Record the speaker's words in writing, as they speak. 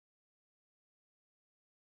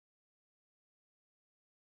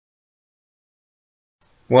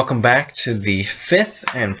Welcome back to the fifth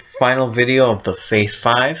and final video of the Faith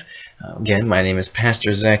 5. Again, my name is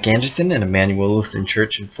Pastor Zach Anderson in Emmanuel Lutheran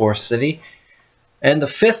Church in Forest City. And the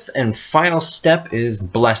fifth and final step is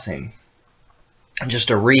blessing. Just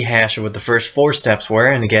a rehash of what the first four steps were,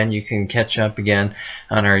 and again, you can catch up again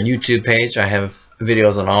on our YouTube page. I have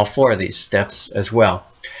videos on all four of these steps as well.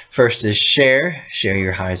 First is share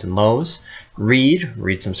your highs and lows.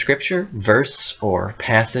 Read some scripture, verse or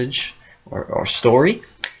passage or story.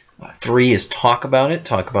 3 is talk about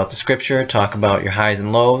the scripture, talk about your highs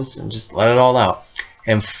and lows, and just let it all out.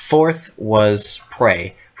 And 4th was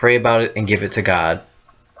pray about it and give it to God.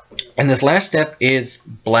 And this last step is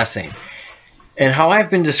blessing. And how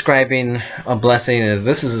I've been describing a blessing is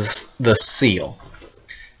this is the seal.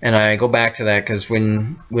 And I go back to that because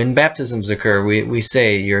when baptisms occur, we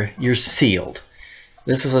say you're sealed.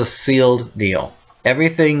 This is a sealed deal.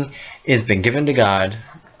 Everything has been given to God.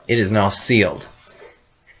 It is now sealed.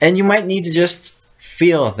 And you might need to just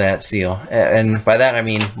feel that seal. And by that I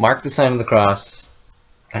mean mark the sign of the cross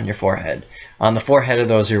on your forehead, on the forehead of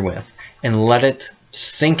those you're with, and let it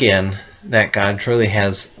sink in that God truly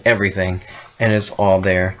has everything and it's all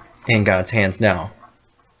there in God's hands now.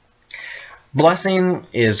 Blessing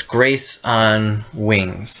is grace on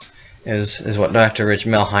wings, is what Dr. Rich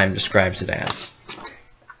Melheim describes it as.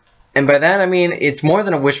 And by that I mean it's more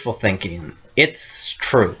than a wishful thinking. It's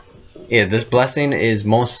true. Yeah, this blessing is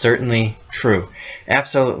most certainly true.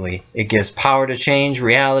 Absolutely. It gives power to change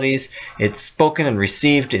realities. It's spoken and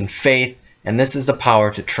received in faith, and this is the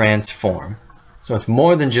power to transform. So it's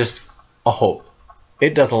more than just a hope.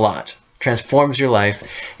 It does a lot. Transforms your life.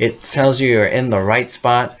 It tells you you're in the right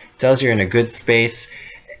spot. It tells you you're in a good space.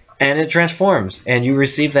 And it transforms. And you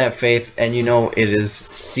receive that faith, and you know it is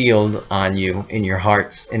sealed on you in your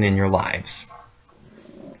hearts and in your lives.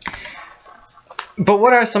 But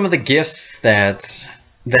what are some of the gifts that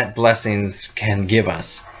blessings can give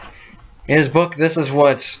us? In his book, this is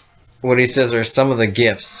what he says are some of the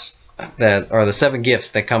gifts that are the 7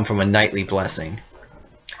 gifts that come from a nightly blessing.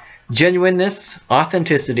 Genuineness,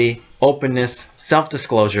 authenticity, openness,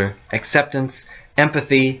 self-disclosure, acceptance,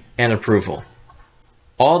 empathy, and approval.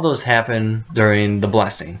 All those happen during the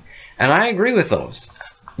blessing. And I agree with those.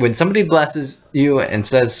 When somebody blesses you and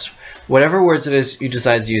says whatever words it is you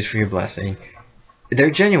decide to use for your blessing, they're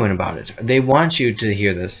genuine about it. They want you to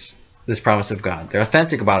hear this promise of God. They're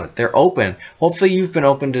authentic about it. They're open. Hopefully you've been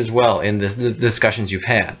opened as well in the discussions you've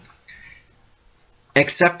had.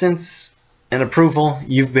 Acceptance and approval.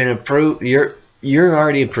 You've been approved. You're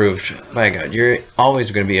already approved by God. You're always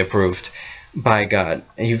going to be approved by God.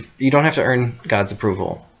 And you don't have to earn God's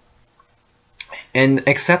approval. And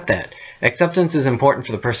accept that. Acceptance is important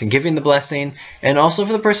for the person giving the blessing and also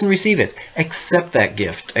for the person receiving it. Accept that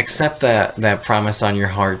gift. Accept that promise on your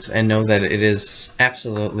heart and know that it is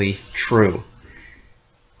absolutely true.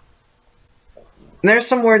 And there's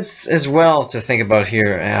some words as well to think about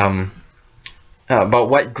here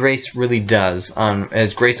about what grace really does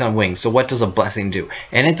as grace on wings. So what does a blessing do?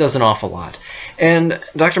 And it does an awful lot. And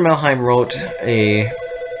Dr. Melheim wrote a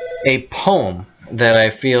poem that I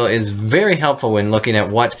feel is very helpful when looking at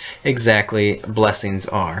what exactly blessings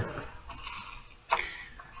are.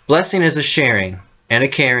 Blessing is a sharing, and a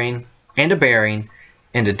caring, and a bearing,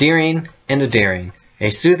 and a dearing, and a daring, a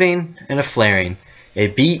soothing, and a flaring, a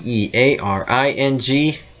bearing,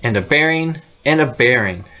 and a bearing, and a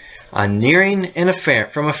bearing, a nearing, and a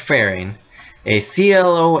from a faring, a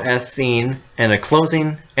closing, and a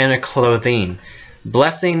closing, and a clothing.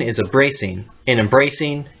 Blessing is a bracing, an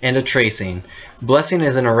embracing, and a tracing. Blessing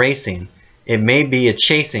is an erasing. It may be a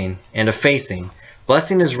chasing and a facing.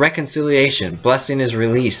 Blessing is reconciliation. Blessing is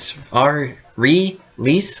release.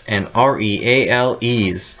 Release and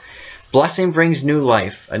reales. Blessing brings new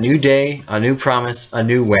life, a new day, a new promise, a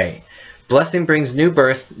new way. Blessing brings new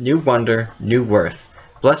birth, new wonder, new worth.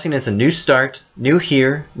 Blessing is a new start, new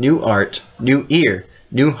here, new art, new ear,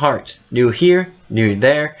 new heart, new here, new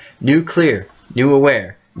there, new clear, new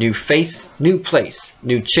aware, new face, new place,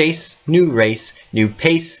 new chase, new race, new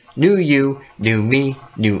pace, new you, new me,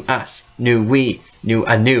 new us, new we, new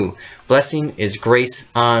anew. Blessing is grace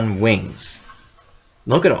on wings.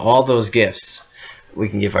 Look at all those gifts. We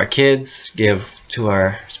can give our kids, give to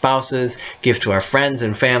our spouses, give to our friends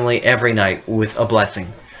and family every night with a blessing.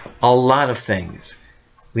 A lot of things.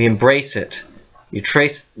 We embrace it. You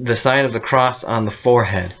trace the sign of the cross on the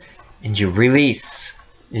forehead and you release.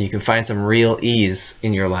 And you can find some real ease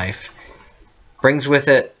in your life. Brings with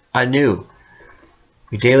it anew.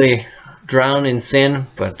 We daily drown in sin,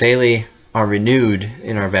 but daily are renewed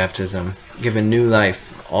in our baptism, given new life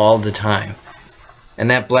all the time. And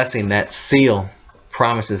that blessing, that seal,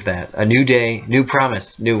 promises that. A new day, new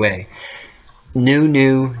promise, new way. New,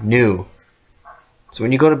 new, new. So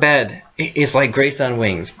when you go to bed, it's like grace on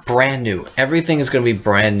wings, brand new. Everything is going to be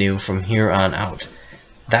brand new from here on out.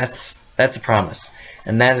 That's a promise.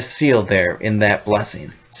 And that is sealed there in that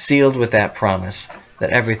blessing. Sealed with that promise that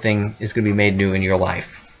everything is going to be made new in your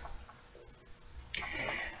life.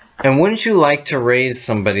 And wouldn't you like to raise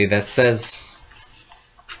somebody that says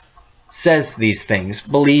these things,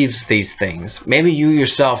 believes these things? Maybe you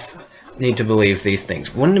yourself need to believe these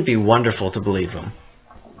things. Wouldn't it be wonderful to believe them?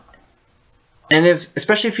 And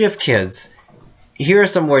especially if you have kids, here are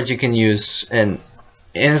some words you can use, and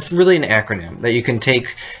it's really an acronym that you can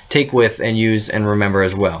take with and use and remember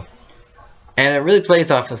as well. And it really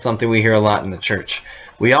plays off of something we hear a lot in the church.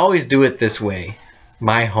 We always do it this way.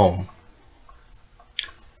 My home.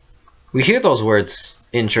 We hear those words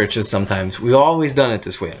in churches sometimes. We've always done it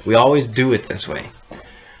this way. We always do it this way.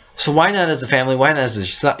 So why not as a family, why not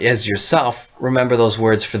as yourself, remember those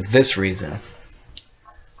words for this reason?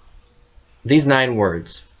 These 9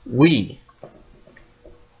 words. We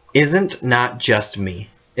isn't not just me.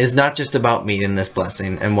 It's not just about me in this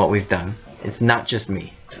blessing and what we've done. It's not just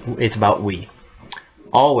me. It's about we.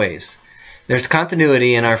 Always. There's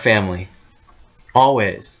continuity in our family.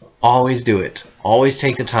 Always. Always do it. Always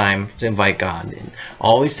take the time to invite God in.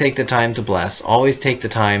 Always take the time to bless. Always take the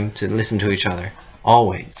time to listen to each other.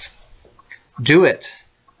 Always. Do it.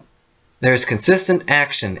 There's consistent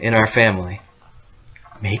action in our family.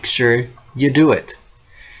 Make sure you do it.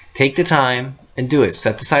 Take the time and do it.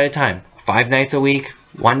 Set aside a time. 5 nights a week,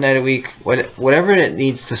 1 night a week, whatever it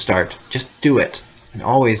needs to start. Just do it. And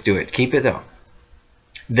always do it. Keep it up.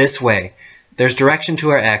 This way. There's direction to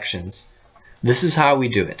our actions. This is how we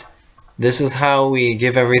do it. This is how we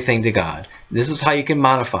give everything to God. This is how you can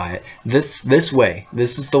modify it. This way.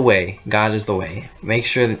 This is the way. God is the way. Make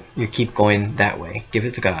sure that you keep going that way. Give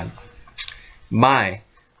it to God.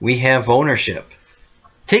 We have ownership.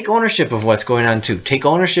 Take ownership of what's going on too. Take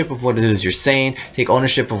ownership of what it is you're saying. Take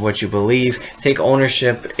ownership of what you believe. Take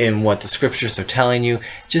ownership in what the scriptures are telling you.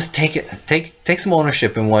 Just take it. Take some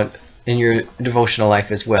ownership in your devotional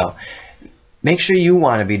life as well. Make sure you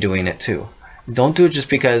want to be doing it too. Don't do it just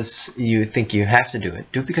because you think you have to do it.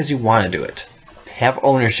 Do it because you want to do it. Have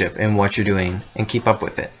ownership in what you're doing and keep up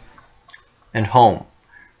with it. And home.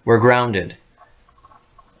 We're grounded.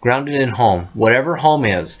 Grounded in home. Whatever home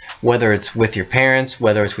is, whether it's with your parents,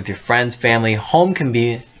 whether it's with your friends, family, home can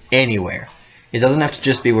be anywhere. It doesn't have to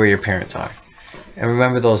just be where your parents are. And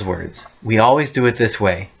remember those words. We always do it this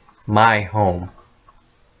way. My home.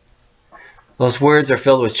 Those words are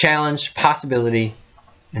filled with challenge, possibility,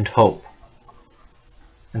 and hope.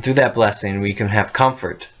 And through that blessing, we can have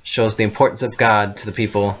comfort. Shows the importance of God to the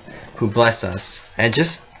people who bless us. And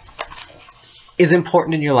just is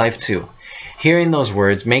important in your life too. Hearing those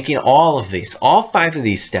words, making all 5 of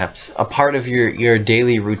these steps a part of your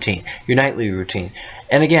daily routine, your nightly routine.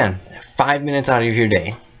 And again, 5 minutes out of your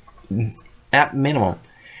day, at minimum.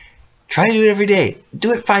 Try to do it every day.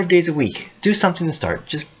 Do it 5 days a week. Do something to start.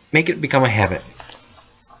 Just make it become a habit.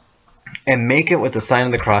 And make it with the sign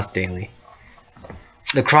of the cross daily.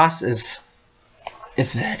 The cross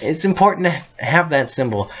it's important to have that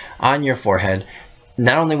symbol on your forehead.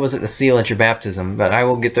 Not only was it a seal at your baptism, but I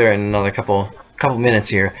will get there in another couple minutes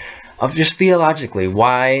here, of just theologically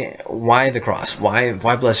why the cross, why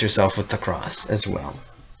bless yourself with the cross as well.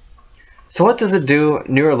 So what does it do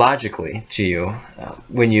neurologically to you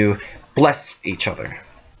when you bless each other?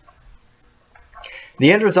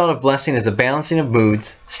 The end result of blessing is a balancing of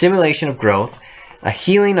moods, stimulation of growth, a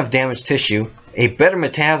healing of damaged tissue, a better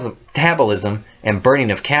metabolism and burning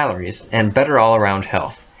of calories, and better all-around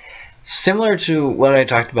health. Similar to what I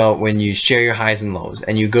talked about when you share your highs and lows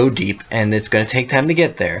and you go deep, and it's going to take time to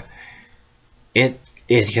get there. It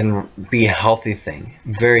can be a healthy thing,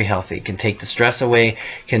 very healthy. It can take the stress away,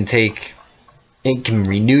 it can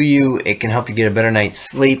renew you, it can help you get a better night's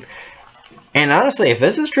sleep. And honestly, if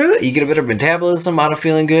this is true, you get a better metabolism out of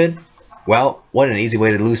feeling good. Well, what an easy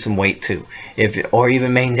way to lose some weight too, or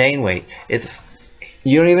even maintain weight.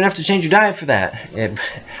 You don't even have to change your diet for that.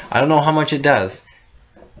 I don't know how much it does,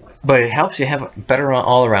 but it helps you have better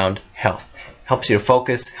all-around health. Helps you to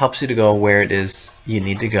focus, helps you to go where it is you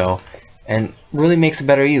need to go, and really makes a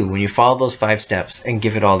better you when you follow those 5 steps and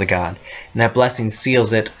give it all to God. And that blessing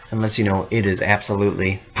seals it and lets you know it is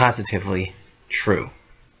absolutely, positively true.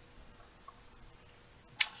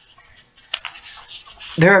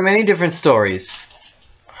 There are many different stories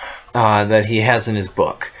that he has in his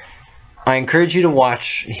book. I encourage you to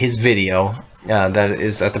watch his video that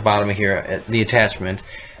is at the bottom of here, at the attachment.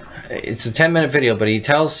 it's a 10-minute video, but he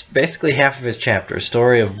tells basically half of his chapter, a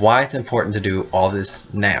story of why it's important to do all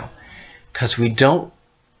this now. Because we don't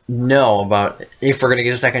know about if we're going to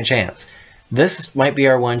get a second chance. This might be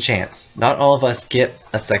our one chance. Not all of us get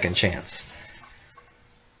a second chance.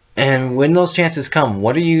 And when those chances come,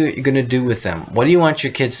 what are you going to do with them? What do you want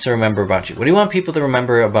your kids to remember about you? What do you want people to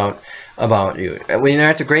remember about you? When you're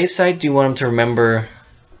at the gravesite, do you want them to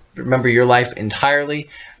remember your life entirely?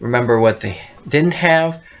 Remember what they didn't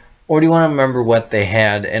have? Or do you want to remember what they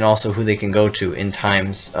had and also who they can go to in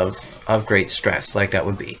times of great stress, like that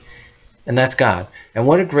would be? And that's God. And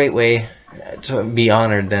what a great way to be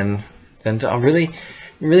honored than to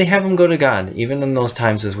really have them go to God, even in those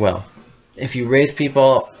times as well. If you raise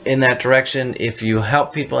people in that direction, if you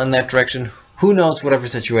help people in that direction, who knows whatever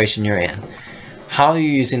situation you're in. How are you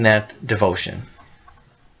using that devotion?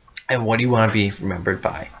 And what do you want to be remembered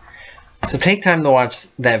by? So take time to watch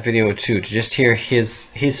that video too, to just hear his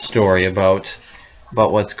story about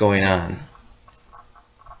what's going on.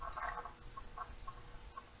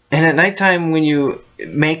 And at nighttime, when you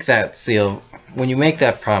make that seal, when you make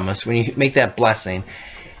that promise, when you make that blessing,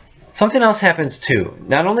 something else happens too.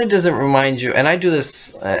 Not only does it remind you, and I do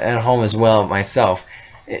this at home as well myself,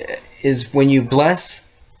 is when you bless,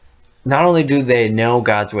 not only do they know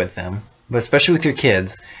God's with them, but especially with your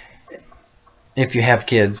kids, if you have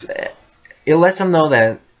kids, it lets them know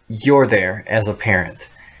that you're there as a parent.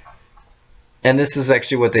 And this is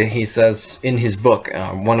actually what he says in his book,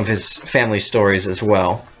 one of his family stories as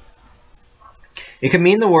well. It can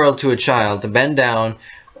mean the world to a child to bend down,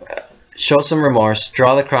 show some remorse,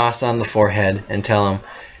 draw the cross on the forehead, and tell him,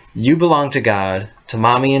 you belong to God, to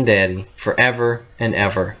mommy and daddy, forever and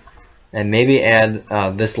ever. And maybe add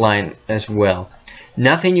this line as well.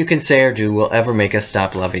 Nothing you can say or do will ever make us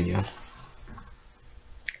stop loving you.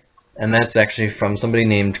 And that's actually from somebody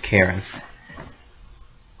named Karen.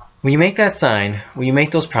 When you make that sign, when you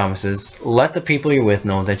make those promises, let the people you're with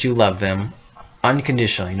know that you love them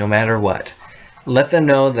unconditionally, no matter what. Let them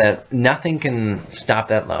know that nothing can stop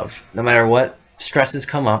that love, no matter what stresses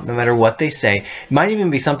come up, no matter what they say. It might even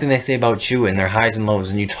be something they say about you in their highs and lows,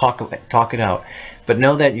 and you talk it out. But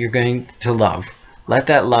know that you're going to love. Let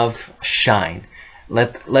that love shine.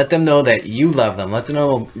 Let them know that you love them. Let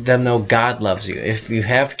them know God loves you. If you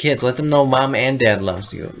have kids, let them know mom and dad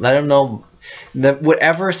loves you. Let them know that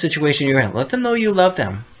whatever situation you're in, let them know you love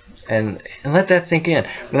them. And let that sink in.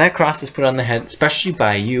 When that cross is put on the head, especially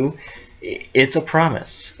by you, it's a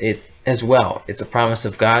promise as well. It's a promise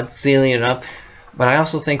of God sealing it up. But I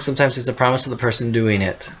also think sometimes it's a promise of the person doing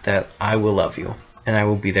it, that I will love you. And I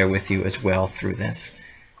will be there with you as well through this.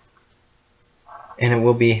 And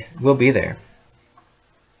we'll be there.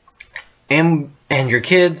 And your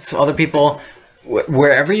kids, other people,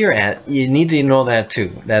 wherever you're at, you need to know that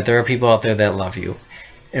too. That there are people out there that love you.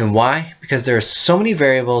 And why? Because there are so many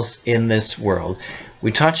variables in this world.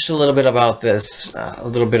 We touched a little bit about this a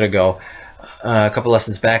little bit ago, a couple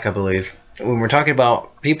lessons back, I believe, when we're talking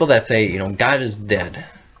about people that say, God is dead.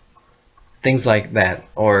 Things like that.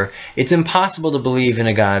 Or it's impossible to believe in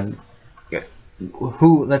a God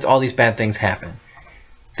who lets all these bad things happen.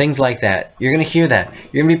 Things like that. You're going to hear that.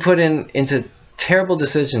 You're going to be put into terrible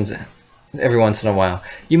decisions every once in a while.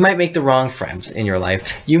 You might make the wrong friends in your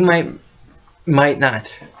life. You might not.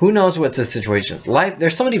 Who knows what the situation is. Life.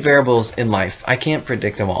 There's so many variables in life. I can't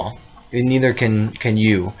predict them all. And neither can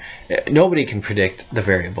you. Nobody can predict the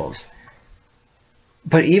variables.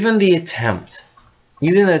 But even the attempt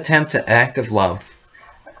to act of love,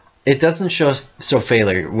 it doesn't show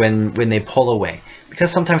failure when they pull away.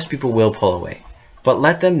 Because sometimes people will pull away. But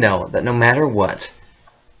let them know that no matter what,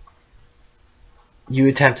 you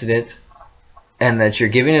attempted it, and that you're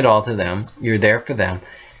giving it all to them, you're there for them,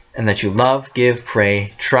 and that you love, give,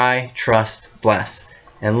 pray, try, trust, bless,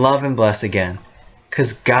 and love and bless again.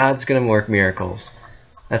 Because God's going to work miracles.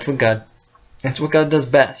 That's what God does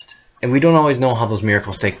best. And we don't always know how those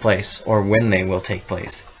miracles take place, or when they will take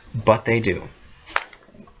place, but they do.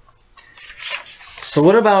 So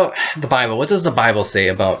what about the Bible? What does the Bible say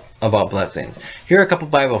about blessings? Here are a couple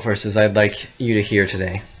Bible verses I'd like you to hear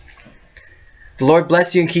today. The Lord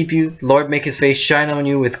bless you and keep you. The Lord make his face shine on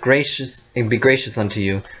you and be gracious unto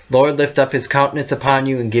you. The Lord lift up his countenance upon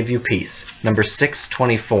you and give you peace. Number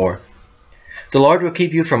 624. The Lord will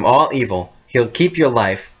keep you from all evil. He'll keep your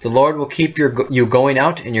life. The Lord will keep you going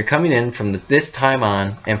out and your coming in from this time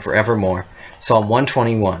on and forevermore. Psalm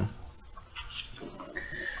 121.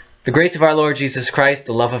 The grace of our Lord Jesus Christ,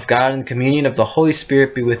 the love of God, and the communion of the Holy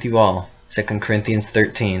Spirit be with you all. 2 Corinthians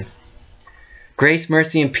 13. Grace,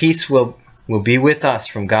 mercy, and peace will be with us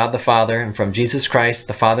from God the Father and from Jesus Christ,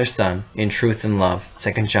 the Father's Son, in truth and love.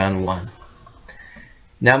 2 John 1.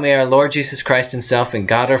 Now may our Lord Jesus Christ himself and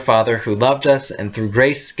God our Father, who loved us and through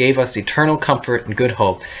grace gave us eternal comfort and good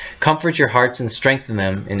hope, comfort your hearts and strengthen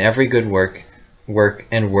them in every good work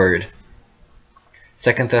and word.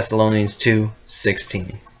 2 Thessalonians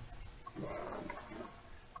 2:16.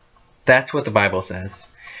 That's what the Bible says.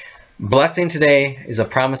 Blessing today is a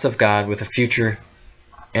promise of God with a future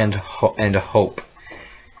and a hope.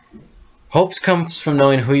 Hope comes from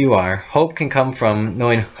knowing who you are. Hope can come from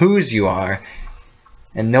knowing whose you are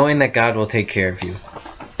and knowing that God will take care of you.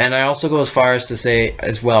 And I also go as far as to say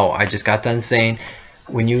as well, I just got done saying,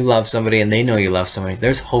 when you love somebody and they know you love somebody,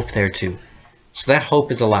 there's hope there too. So that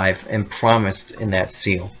hope is alive and promised in that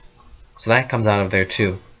seal. So that comes out of there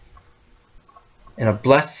too. And a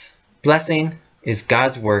blessing is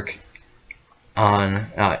God's work on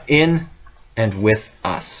in and with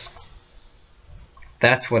us.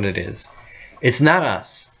 That's what it is. It's not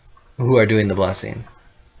us who are doing the blessing.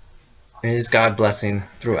 It is God blessing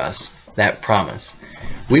through us. That promise.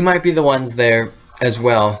 We might be the ones there as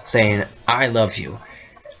well saying, I love you.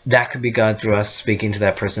 That could be God through us speaking to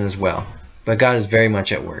that person as well. But God is very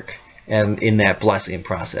much at work and in that blessing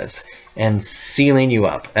process and sealing you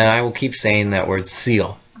up. And I will keep saying that word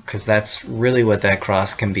seal, because that's really what that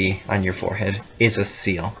cross can be on your forehead, is a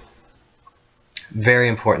seal. Very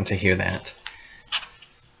important to hear that.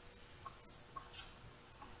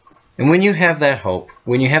 And when you have that hope,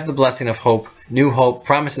 when you have the blessing of hope, new hope,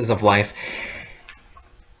 promises of life,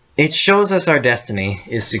 it shows us our destiny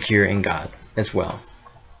is secure in God as well.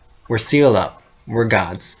 We're sealed up. We're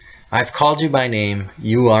God's. I've called you by name.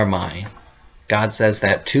 You are mine. God says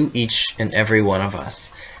that to each and every one of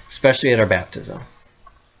us, especially at our baptism.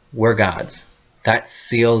 We're God's. That's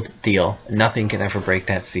sealed deal. Nothing can ever break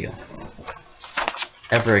that seal.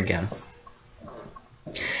 Ever again.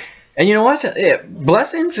 And you know what?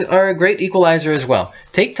 Blessings are a great equalizer as well.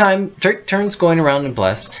 Take turns going around and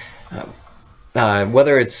bless.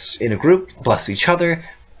 Whether it's in a group, bless each other.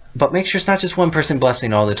 But make sure it's not just one person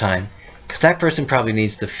blessing all the time. Because that person probably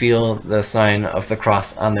needs to feel the sign of the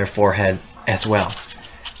cross on their forehead as well.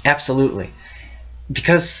 Absolutely.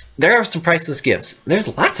 Because there are some priceless gifts. There's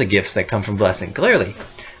lots of gifts that come from blessing, clearly.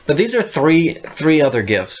 But these are three other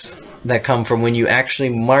gifts that come from when you actually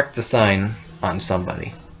mark the sign on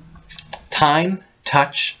somebody. Time,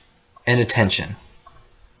 touch, and attention.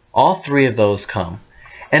 All three of those come.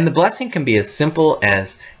 And the blessing can be as simple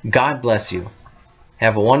as, God bless you.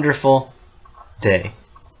 Have a wonderful day.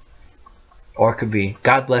 Or it could be,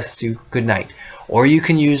 God bless you, good night. Or you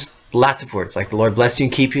can use lots of words, like the Lord bless you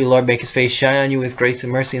and keep you, the Lord make his face shine on you with grace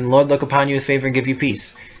and mercy, and the Lord look upon you with favor and give you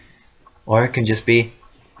peace. Or it can just be,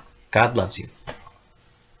 God loves you.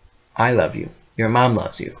 I love you. Your mom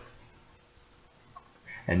loves you.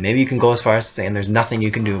 And maybe you can go as far as saying there's nothing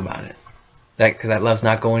you can do about it. Because that love's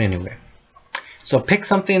not going anywhere. So pick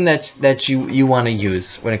something that you want to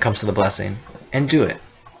use when it comes to the blessing and do it.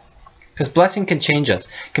 Because blessing can change us,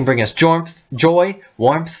 can bring us joy,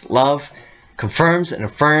 warmth, love, confirms and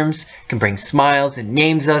affirms, can bring smiles and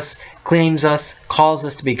names us, claims us, calls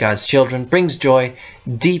us to be God's children, brings joy,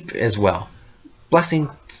 deep as well.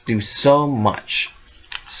 Blessings do so much,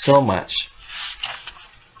 so much.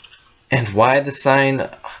 And why the sign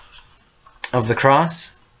of the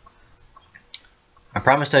cross? I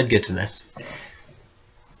promised I'd get to this.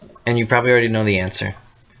 And you probably already know the answer.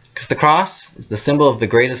 Because the cross is the symbol of the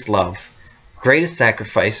greatest love, greatest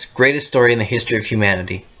sacrifice, greatest story in the history of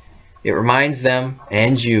humanity. It reminds them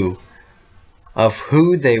and you of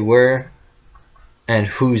who they were and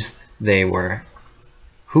whose they were.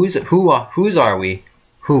 Whose are we?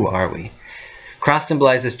 Who are we? Cross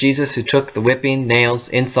symbolizes Jesus, who took the whipping, nails,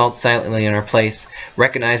 insults silently in our place,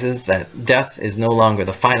 recognizes that death is no longer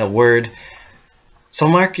the final word. So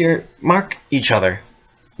mark each other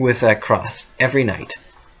with that cross every night,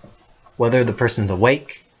 whether the person's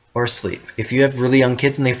awake or asleep. If you have really young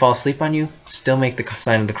kids and they fall asleep on you, still make the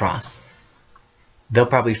sign of the cross. They'll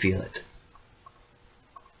probably feel it.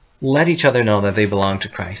 Let each other know that they belong to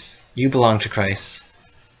Christ. You belong to Christ.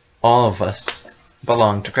 All of us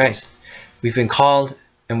belong to Christ. We've been called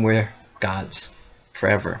and we're God's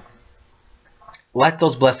forever. Let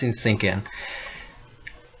those blessings sink in.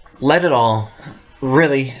 Let it all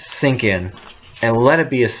really sink in. And let it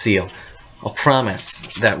be a seal, a promise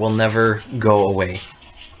that will never go away.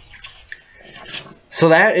 So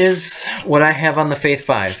that is what I have on the Faith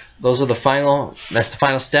 5. That's the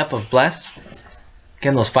final step of bless.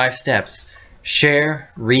 Again, those 5 steps. Share,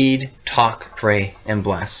 read, talk, pray, and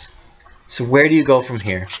bless. So where do you go from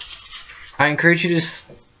here? I encourage you to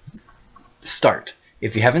start.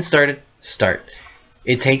 If you haven't started, start.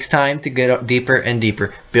 It takes time to get deeper and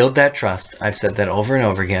deeper. Build that trust. I've said that over and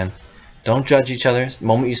over again. Don't judge each other. The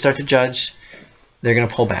moment you start to judge, they're going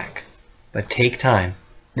to pull back. But take time.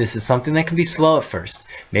 This is something that can be slow at first.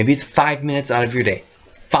 Maybe it's 5 minutes out of your day.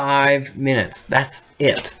 5 minutes. That's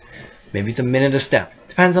it. Maybe it's a minute a step.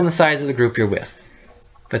 Depends on the size of the group you're with.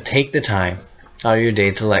 But take the time out of your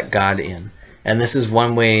day to let God in. And this is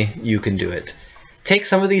one way you can do it. Take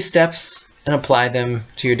some of these steps and apply them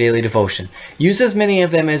to your daily devotion. Use as many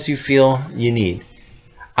of them as you feel you need.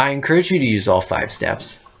 I encourage you to use all 5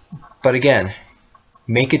 steps. But again,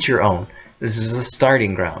 make it your own. This is a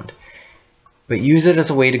starting ground. But use it as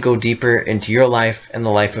a way to go deeper into your life and the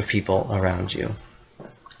life of people around you.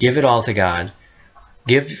 Give it all to God.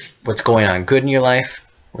 Give what's going on good in your life,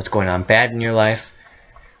 what's going on bad in your life.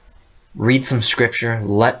 Read some scripture.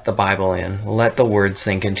 Let the Bible in. Let the word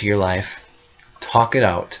sink into your life. Talk it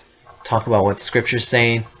out. Talk about what scripture's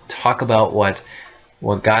saying. Talk about what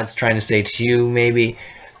God's trying to say to you maybe.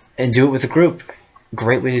 And do it with a group.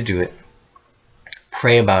 Great way to do it.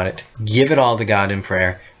 Pray about it. Give it all to God in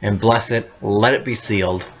prayer. And bless it. Let it be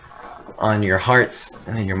sealed on your hearts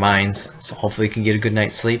and in your minds. So hopefully you can get a good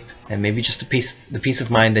night's sleep. And maybe just the peace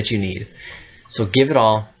of mind that you need. So give it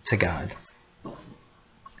all to God.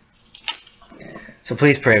 So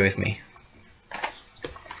please pray with me.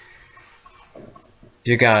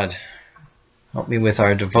 Dear God, help me with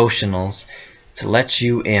our devotionals to let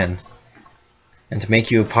you in and to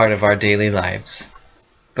make you a part of our daily lives.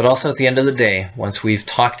 But also at the end of the day, once we've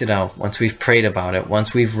talked it out, once we've prayed about it,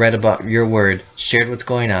 once we've read about your word, shared what's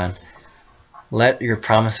going on, let your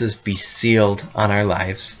promises be sealed on our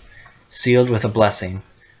lives, sealed with a blessing,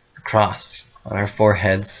 the cross on our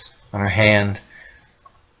foreheads, on our hand,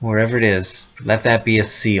 wherever it is. Let that be a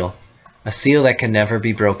seal that can never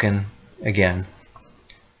be broken again.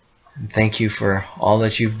 And thank you for all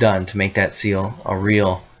that you've done to make that seal a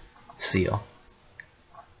real seal.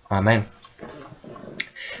 Amen.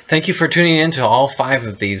 Thank you for tuning in to all 5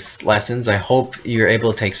 of these lessons. I hope you're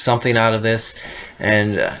able to take something out of this.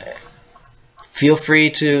 And feel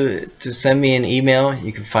free to send me an email.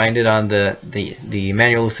 You can find it on the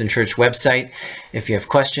Emmanuel Lutheran Church website if you have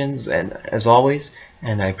questions, and as always.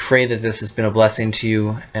 And I pray that this has been a blessing to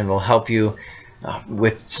you and will help you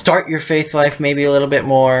start your faith life maybe a little bit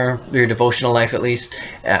more, your devotional life at least,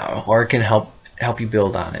 or it can help you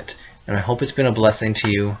build on it. And I hope it's been a blessing to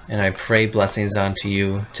you, and I pray blessings onto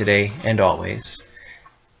you today and always.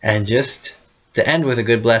 And just to end with a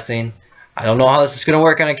good blessing, I don't know how this is going to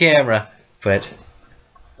work on a camera, but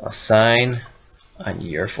a sign on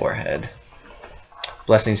your forehead.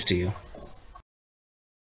 Blessings to you.